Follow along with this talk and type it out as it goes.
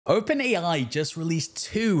OpenAI just released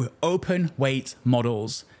two open weight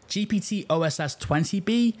models, GPT OSS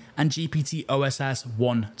 20B and GPT OSS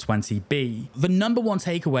 120B. The number one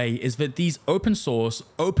takeaway is that these open source,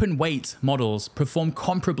 open weight models perform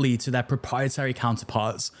comparably to their proprietary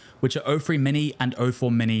counterparts, which are O3 Mini and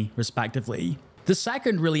O4 Mini respectively. The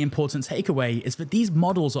second really important takeaway is that these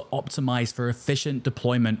models are optimized for efficient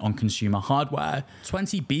deployment on consumer hardware.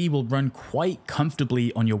 20B will run quite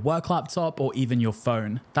comfortably on your work laptop or even your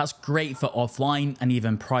phone. That's great for offline and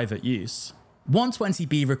even private use.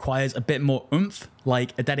 120B requires a bit more oomph,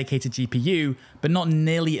 like a dedicated GPU, but not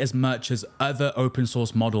nearly as much as other open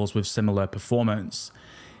source models with similar performance.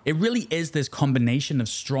 It really is this combination of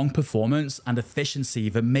strong performance and efficiency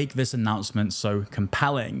that make this announcement so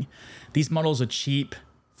compelling. These models are cheap,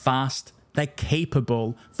 fast, they're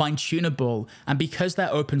capable, fine-tunable, and because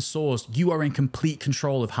they're open source, you are in complete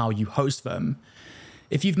control of how you host them.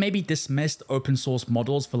 If you've maybe dismissed open source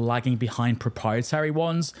models for lagging behind proprietary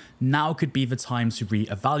ones, now could be the time to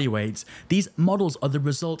reevaluate. These models are the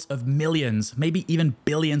result of millions, maybe even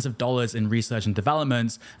billions of dollars in research and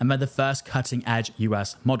development, and they're the first cutting edge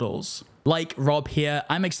US models. Like Rob here,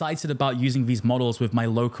 I'm excited about using these models with my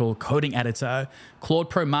local coding editor. Claude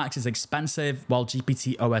Pro Max is expensive, while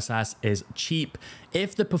GPT OSS is cheap.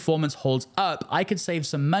 If the performance holds up, I could save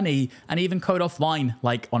some money and even code offline,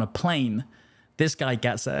 like on a plane. This guy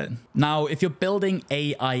gets it. Now, if you're building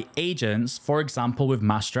AI agents, for example, with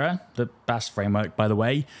Mastra, the best framework, by the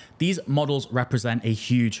way, these models represent a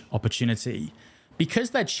huge opportunity.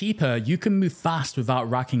 Because they're cheaper, you can move fast without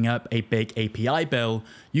racking up a big API bill.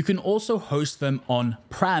 You can also host them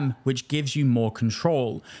on-prem, which gives you more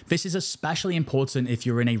control. This is especially important if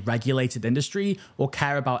you're in a regulated industry or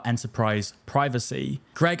care about enterprise privacy.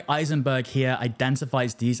 Greg Eisenberg here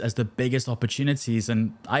identifies these as the biggest opportunities,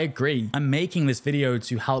 and I agree. I'm making this video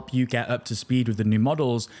to help you get up to speed with the new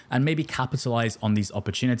models and maybe capitalize on these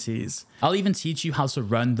opportunities. I'll even teach you how to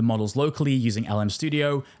run the models locally using LM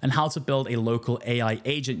Studio and how to build a local AI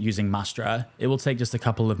agent using Mastra. It will take just a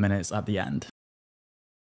couple of minutes at the end.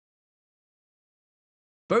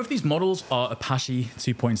 Both these models are Apache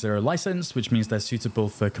 2.0 licensed, which means they're suitable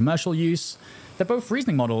for commercial use. They're both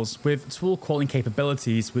reasoning models with tool calling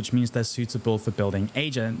capabilities, which means they're suitable for building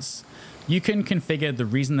agents. You can configure the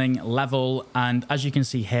reasoning level, and as you can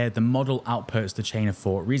see here, the model outputs the chain of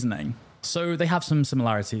thought reasoning. So they have some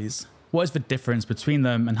similarities. What is the difference between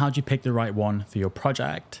them, and how do you pick the right one for your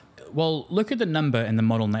project? Well, look at the number in the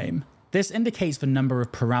model name. This indicates the number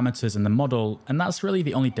of parameters in the model, and that's really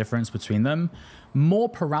the only difference between them. More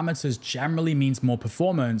parameters generally means more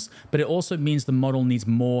performance, but it also means the model needs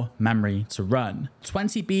more memory to run.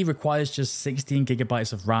 20B requires just 16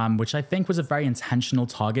 gigabytes of RAM, which I think was a very intentional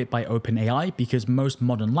target by OpenAI because most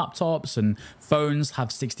modern laptops and phones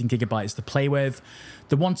have 16 gigabytes to play with.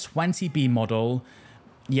 The 120B model,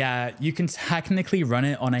 yeah, you can technically run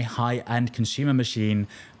it on a high-end consumer machine,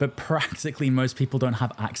 but practically most people don't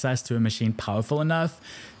have access to a machine powerful enough.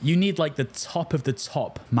 You need like the top of the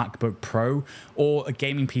top MacBook Pro or a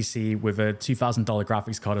gaming PC with a $2,000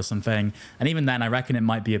 graphics card or something. And even then, I reckon it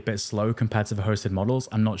might be a bit slow compared to the hosted models.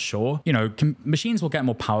 I'm not sure. You know, machines will get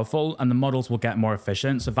more powerful and the models will get more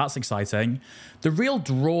efficient. So that's exciting. The real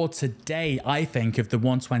draw today, I think, of the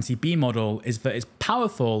 120B model is that it's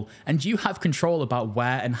powerful and you have control about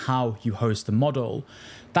where and how you host the model.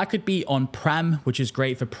 That could be on-prem, which is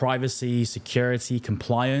great for privacy, security,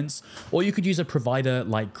 compliance, or you could use a provider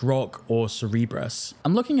like Grok or Cerebras.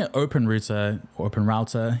 I'm looking at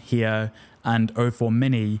OpenRouter here and O4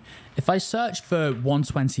 Mini. If I search for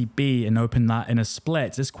 120B and open that in a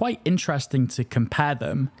split, it's quite interesting to compare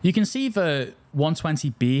them. You can see the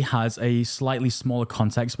 120B has a slightly smaller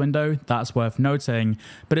context window, that's worth noting,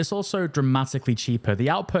 but it's also dramatically cheaper. The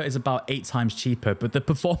output is about 8 times cheaper, but the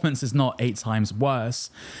performance is not 8 times worse.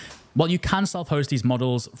 While you can self-host these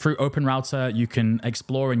models through OpenRouter, you can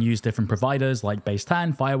explore and use different providers like Base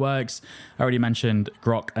 10, Fireworks. I already mentioned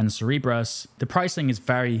Grok and Cerebras. The pricing is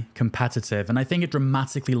very competitive, and I think it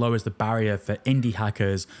dramatically lowers the barrier for indie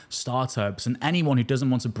hackers, startups, and anyone who doesn't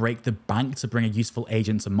want to break the bank to bring a useful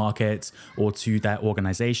agent to market or to their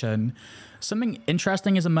organization. Something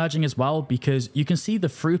interesting is emerging as well because you can see the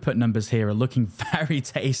throughput numbers here are looking very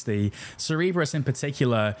tasty. Cerebras in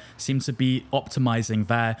particular seem to be optimizing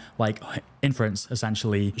their inference,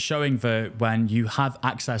 essentially, showing that when you have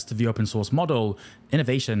access to the open source model,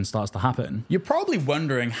 innovation starts to happen. You're probably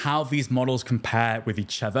wondering how these models compare with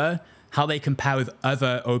each other, how they compare with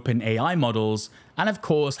other OpenAI models, and of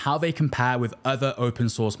course, how they compare with other open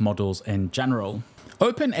source models in general.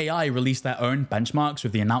 OpenAI released their own benchmarks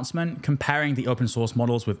with the announcement, comparing the open source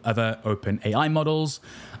models with other OpenAI models.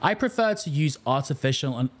 I prefer to use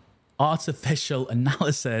artificial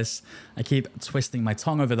analysis. I keep twisting my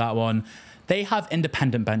tongue over that one. They have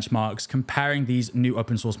independent benchmarks comparing these new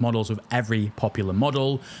open source models with every popular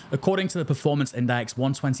model. According to the performance index,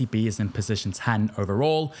 120B is in position 10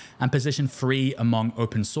 overall and position 3 among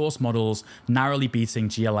open source models, narrowly beating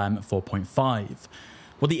GLM 4.5.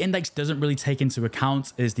 What the index doesn't really take into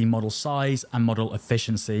account is the model size and model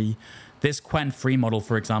efficiency. This Qwen 3 model,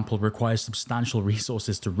 for example, requires substantial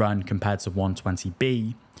resources to run compared to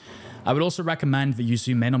 120B. I would also recommend that you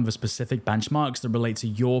zoom in on the specific benchmarks that relate to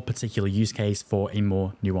your particular use case for a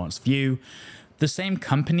more nuanced view. The same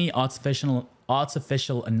company, Artificial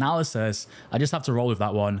Analysis, I just have to roll with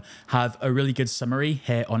that one, have a really good summary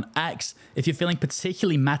here on X. If you're feeling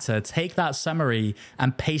particularly meta, take that summary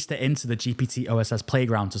and paste it into the GPT OSS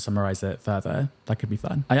playground to summarize it further. That could be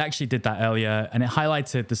fun. I actually did that earlier and it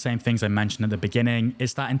highlighted the same things I mentioned at the beginning.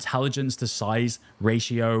 It's that intelligence to size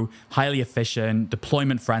ratio, highly efficient,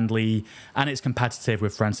 deployment friendly, and it's competitive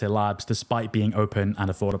with Frontier Labs despite being open and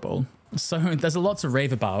affordable. So there's a lot to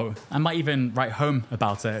rave about. I might even write home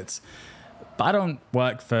about it. But I don't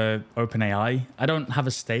work for OpenAI. I don't have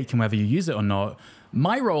a stake in whether you use it or not.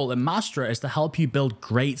 My role at Mastra is to help you build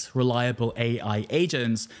great, reliable AI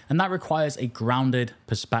agents, and that requires a grounded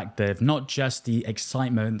perspective, not just the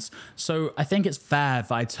excitement. So I think it's fair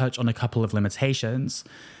that I touch on a couple of limitations.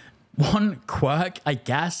 One quirk, I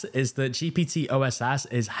guess, is that GPT OSS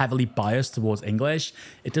is heavily biased towards English.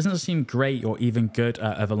 It doesn't seem great or even good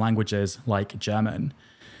at other languages like German.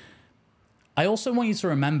 I also want you to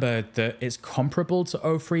remember that it's comparable to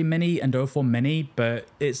O3 Mini and O4 Mini, but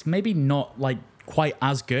it's maybe not like quite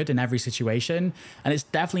as good in every situation, and it's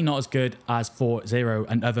definitely not as good as 4.0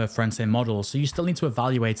 and other frontier models, so you still need to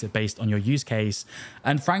evaluate it based on your use case.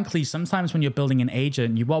 And frankly, sometimes when you're building an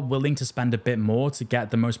agent, you are willing to spend a bit more to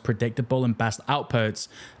get the most predictable and best outputs,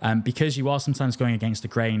 because you are sometimes going against the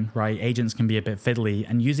grain, right? Agents can be a bit fiddly,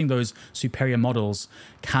 and using those superior models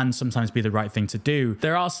can sometimes be the right thing to do.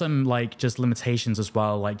 There are some like just limitations as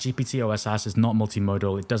well, like GPT OSS is not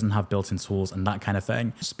multimodal, it doesn't have built-in tools and that kind of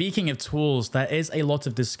thing. Speaking of tools, there is a lot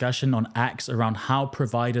of discussion on X around how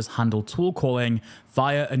providers handle tool calling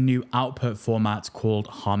via a new output format called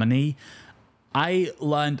Harmony. I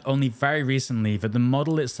learned only very recently that the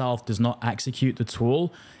model itself does not execute the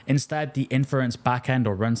tool. Instead, the inference backend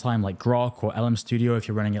or runtime like Grok or LM Studio, if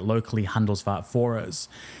you're running it locally, handles that for us.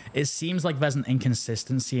 It seems like there's an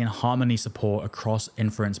inconsistency in Harmony support across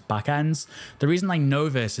inference backends. The reason I know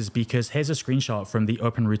this is because here's a screenshot from the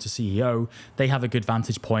OpenRouter CEO. They have a good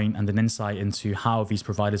vantage point and an insight into how these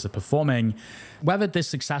providers are performing. Whether this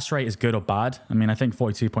success rate is good or bad, I mean, I think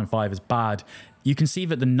 42.5 is bad. You can see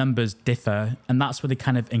that the numbers differ, and that's where the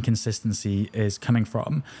kind of inconsistency is coming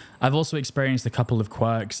from. I've also experienced a couple of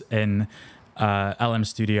quirks in LM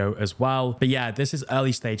Studio as well. But yeah, this is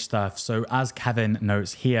early stage stuff. So as Kevin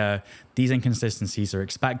notes here, these inconsistencies are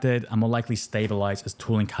expected and will likely stabilize as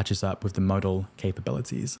tooling catches up with the modal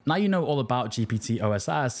capabilities. Now you know all about GPT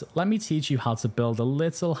OSS, let me teach you how to build a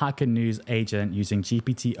little Hacker News agent using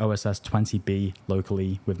GPT OSS 20B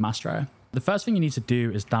locally with Mastra. The first thing you need to do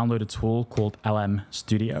is download a tool called LM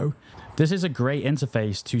Studio. This is a great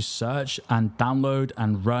interface to search and download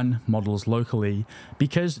and run models locally.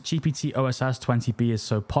 Because GPT OSS 20B is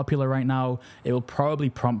so popular right now, it will probably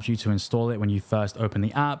prompt you to install it when you first open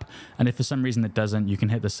the app. And if for some reason it doesn't, you can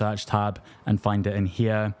hit the search tab and find it in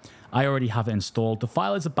here. I already have it installed. The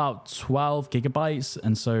file is about 12 gigabytes,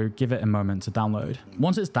 and so give it a moment to download.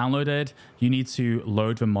 Once it's downloaded, you need to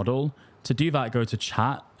load the model. To do that, go to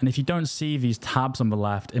chat. And if you don't see these tabs on the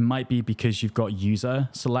left, it might be because you've got user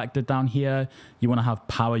selected down here. You want to have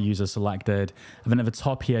power user selected. And then at the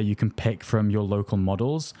top here, you can pick from your local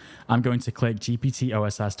models. I'm going to click GPT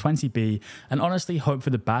OSS 20B and honestly hope for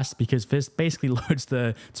the best, because this basically loads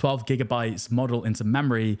the 12 gigabytes model into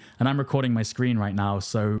memory, and I'm recording my screen right now.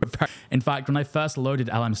 So in fact, when I first loaded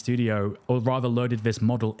LM Studio, or rather loaded this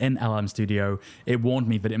model in LM Studio, it warned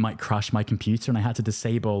me that it might crash my computer and I had to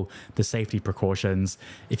disable the safety precautions.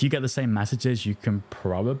 If you get the same messages, you can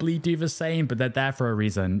probably do the same, but they're there for a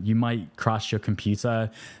reason. You might crash your computer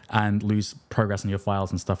and lose progress on your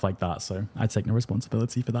files and stuff like that. So I take no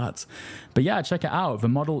responsibility for that. But yeah, check it out. The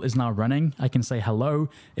model is now running. I can say hello.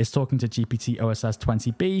 It's talking to GPT OSS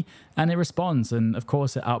 20B and it responds. And of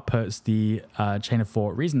course it outputs the chain of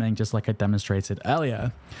thought reasoning, just like I demonstrated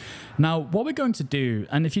earlier. Now, what we're going to do,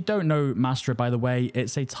 and if you don't know Mastra, by the way,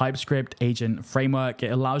 it's a TypeScript agent framework.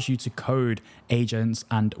 It allows you to code agents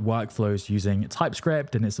and and workflows using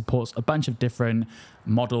TypeScript, and it supports a bunch of different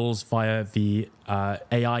models via the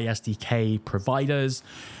AI SDK providers.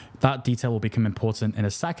 That detail will become important in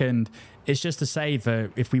a second. It's just to say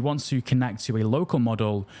that if we want to connect to a local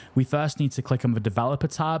model, we first need to click on the developer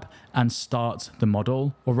tab and start the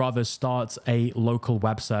model, or rather start a local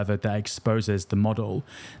web server that exposes the model.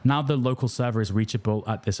 Now the local server is reachable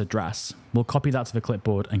at this address. We'll copy that to the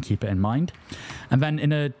clipboard and keep it in mind. And then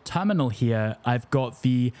in a terminal here, I've got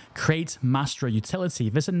the create Mastra utility.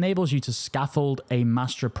 This enables you to scaffold a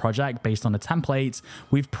Mastra project based on a template.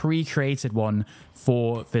 We've pre-created one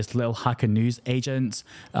for this little Hacker News agent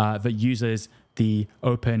that uses the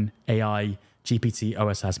OpenAI GPT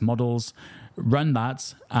OSS models. Run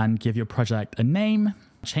that and give your project a name.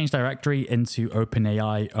 Change directory into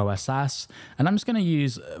OpenAI OSS. And I'm just going to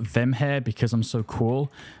use Vim here because I'm so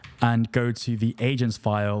cool, and go to the agents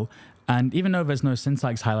file. And even though there's no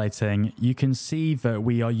syntax highlighting, you can see that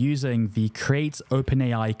we are using the create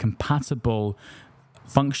OpenAI compatible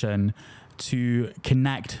function to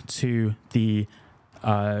connect to the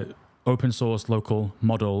open source local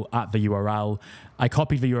model at the URL. I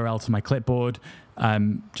copied the URL to my clipboard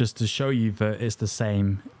just to show you that it's the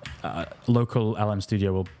same. Local LM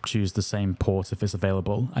Studio will choose the same port if it's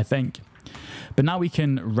available, I think. But now we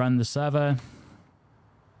can run the server.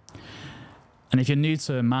 And if you're new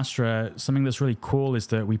to Mastra, something that's really cool is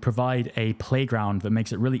that we provide a playground that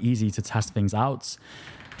makes it really easy to test things out.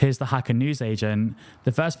 Here's the Hacker News agent.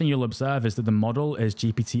 The first thing you'll observe is that the model is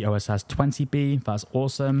GPT OSS 20B. That's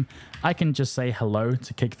awesome. I can just say hello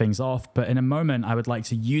to kick things off, but in a moment, I would like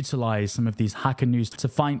to utilize some of these Hacker News to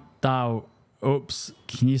find out, oops,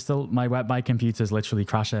 can you still, my computer is literally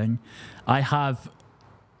crashing. I have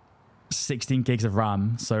 16 gigs of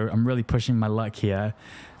RAM, so I'm really pushing my luck here.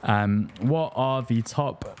 What are the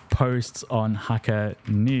top posts on Hacker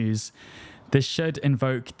News? This should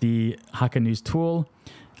invoke the Hacker News tool,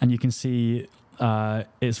 and you can see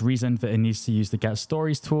its reason that it needs to use the get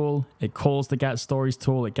stories tool. It calls the get stories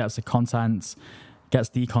tool, it gets the content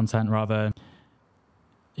rather.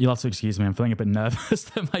 You'll have to excuse me, I'm feeling a bit nervous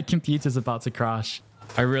that my computer's about to crash.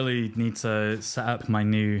 I really need to set up my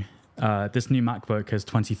new this new MacBook has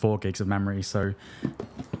 24 gigs of memory, so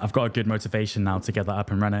I've got a good motivation now to get that up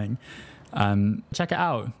and running. Check it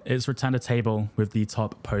out. It's returned a table with the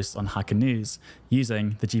top posts on Hacker News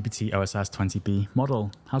using the GPT OSS 20B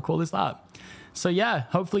model. How cool is that? So yeah,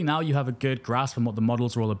 hopefully now you have a good grasp on what the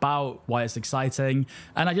models are all about, why it's exciting.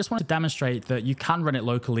 And I just want to demonstrate that you can run it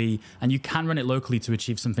locally, and you can run it locally to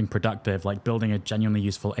achieve something productive, like building a genuinely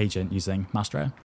useful agent using Mastra.